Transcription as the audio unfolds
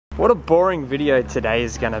What a boring video today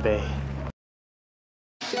is gonna be.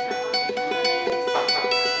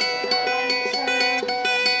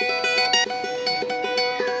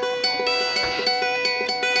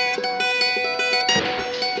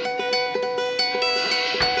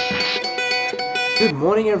 Good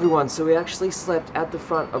morning everyone. So we actually slept at the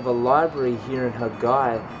front of a library here in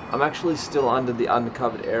Hagi. I'm actually still under the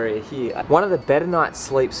uncovered area here. One of the better night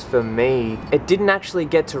sleeps for me. It didn't actually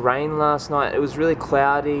get to rain last night. It was really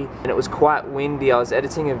cloudy and it was quite windy. I was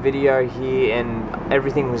editing a video here and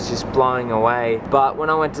everything was just blowing away. But when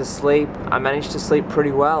I went to sleep, I managed to sleep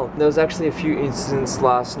pretty well. There was actually a few incidents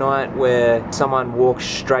last night where someone walked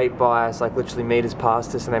straight by us, like literally meters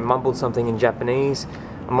past us, and they mumbled something in Japanese.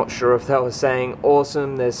 I'm not sure if they were saying,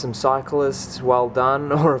 awesome, there's some cyclists, well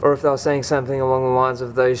done, or if they were saying something along the lines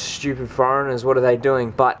of, those stupid foreigners, what are they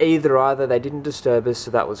doing? But either, they didn't disturb us,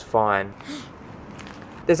 so that was fine.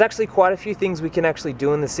 There's actually quite a few things we can actually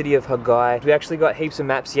do in the city of Hagi. We actually got heaps of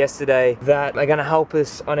maps yesterday that are going to help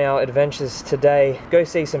us on our adventures today. Go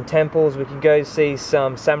see some temples, we can go see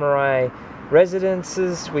some samurai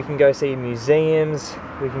residences, we can go see museums,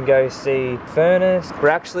 we can go see furnace. We're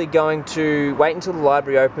actually going to wait until the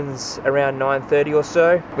library opens around 9:30 or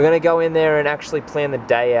so. We're going to go in there and actually plan the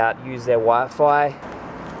day out, use their Wi-Fi.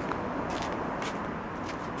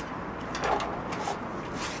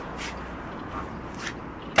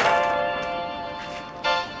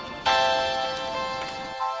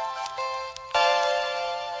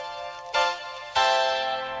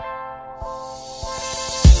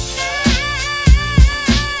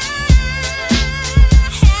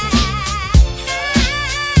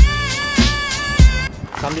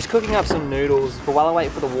 I'm just cooking up some noodles, but while I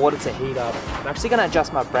wait for the water to heat up, I'm actually going to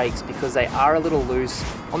adjust my brakes because they are a little loose.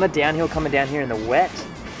 On the downhill coming down here in the wet,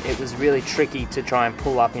 it was really tricky to try and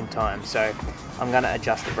pull up in time, so I'm going to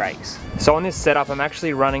adjust the brakes. So on this setup, I'm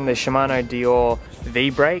actually running the Shimano Dior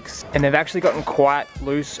V brakes, and they've actually gotten quite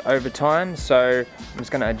loose over time, so I'm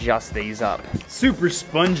just going to adjust these up. Super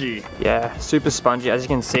spongy. Yeah, super spongy. As you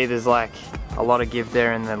can see, there's like a lot of give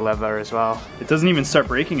there in the lever as well. It doesn't even start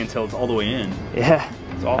braking until it's all the way in. Yeah,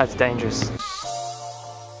 that's dangerous.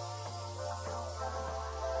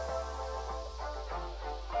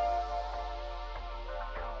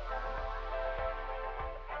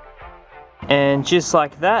 And just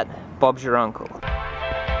like that, Bob's your uncle.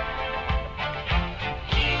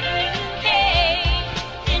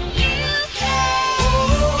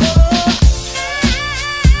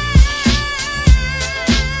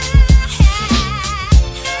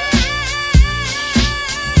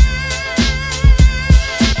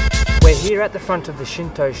 Here at the front of the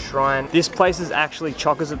Shinto shrine. This place is actually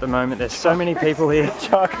chockers at the moment. There's so many people here.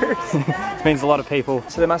 Chockers? It means a lot of people.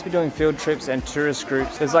 So they must be doing field trips and tourist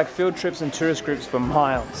groups. There's like field trips and tourist groups for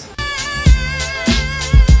miles.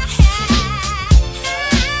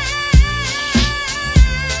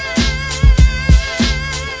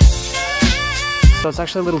 So it's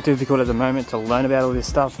actually a little difficult at the moment to learn about all this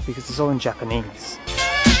stuff because it's all in Japanese.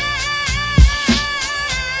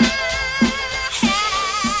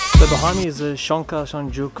 So behind me is the Shonka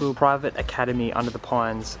Shonjuku Private Academy Under the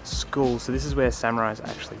Pines School. So this is where samurais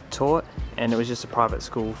actually taught, and it was just a private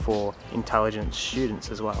school for intelligent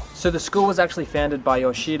students as well. So the school was actually founded by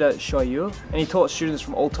Yoshida Shoyu, and he taught students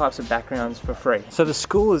from all types of backgrounds for free. So the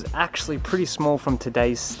school is actually pretty small from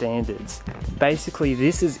today's standards. Basically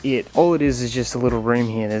this is it. All it is just a little room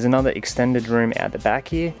here. There's another extended room out the back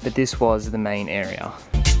here, but this was the main area.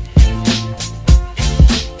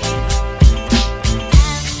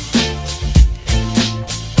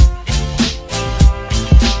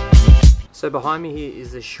 So behind me here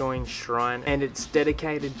is the Shoin Shrine, and it's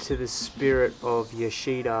dedicated to the spirit of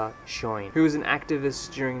Yoshida Shoin, who was an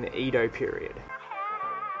activist during the Edo period.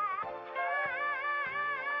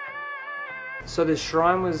 So the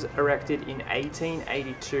shrine was erected in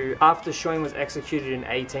 1882 after Shoin was executed in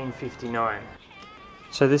 1859.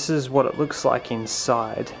 So this is what it looks like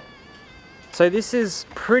inside. So this is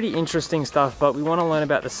pretty interesting stuff, but we want to learn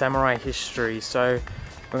about the samurai history, so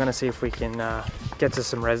we're going to see if we can get to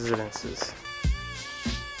some residences.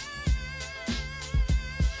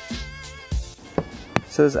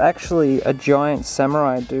 So there's actually a giant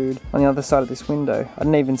samurai dude on the other side of this window. I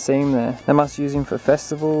didn't even see him there. They must use him for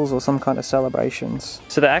festivals or some kind of celebrations.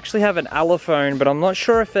 So they actually have an allophone, but I'm not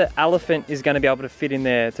sure if an elephant is going to be able to fit in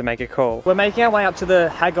there to make a call. We're making our way up to the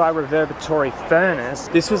Hagi reverberatory furnace.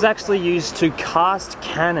 This was actually used to cast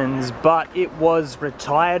cannons, but it was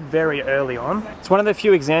retired very early on. It's one of the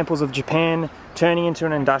few examples of Japan turning into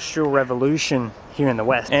an industrial revolution here in the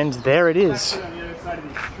West. And there it is.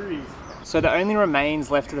 So the only remains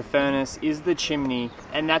left of the furnace is the chimney,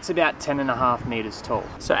 and that's about 10.5 meters tall.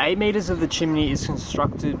 So 8 meters of the chimney is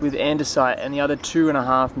constructed with andesite, and the other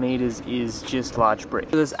 2.5 meters is just large brick.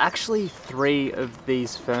 So there's actually 3 of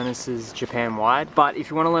these furnaces Japan-wide, but if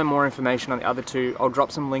you want to learn more information on the other 2, I'll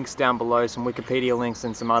drop some links down below, some Wikipedia links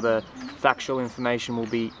and some other factual information will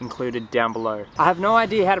be included down below. I have no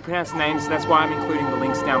idea how to pronounce the names, so that's why I'm including the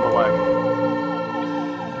links down below.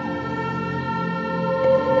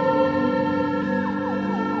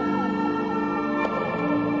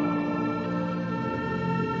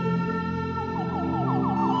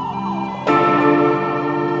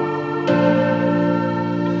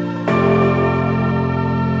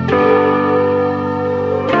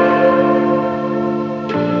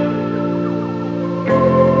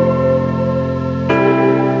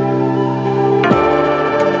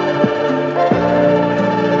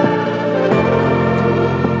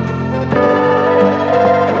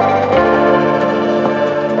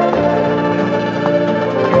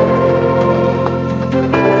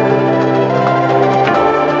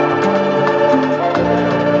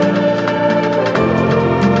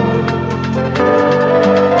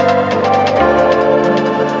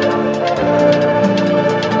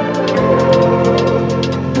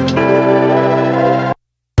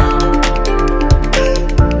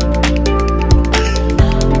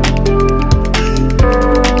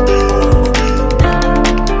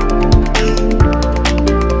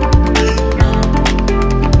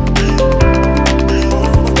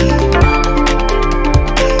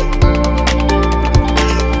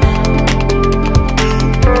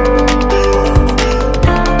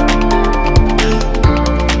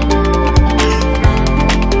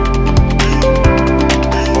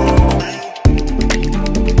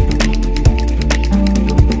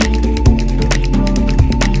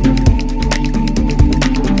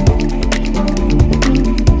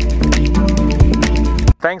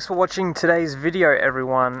 Thanks for watching today's video,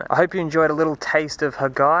 everyone. I hope you enjoyed a little taste of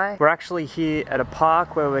Hagi. We're actually here at a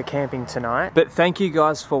park where we're camping tonight. But thank you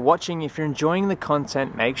guys for watching. If you're enjoying the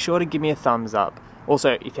content, make sure to give me a thumbs up.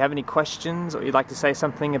 Also, if you have any questions or you'd like to say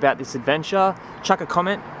something about this adventure, chuck a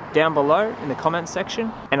comment down below in the comment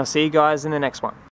section, and I'll see you guys in the next one.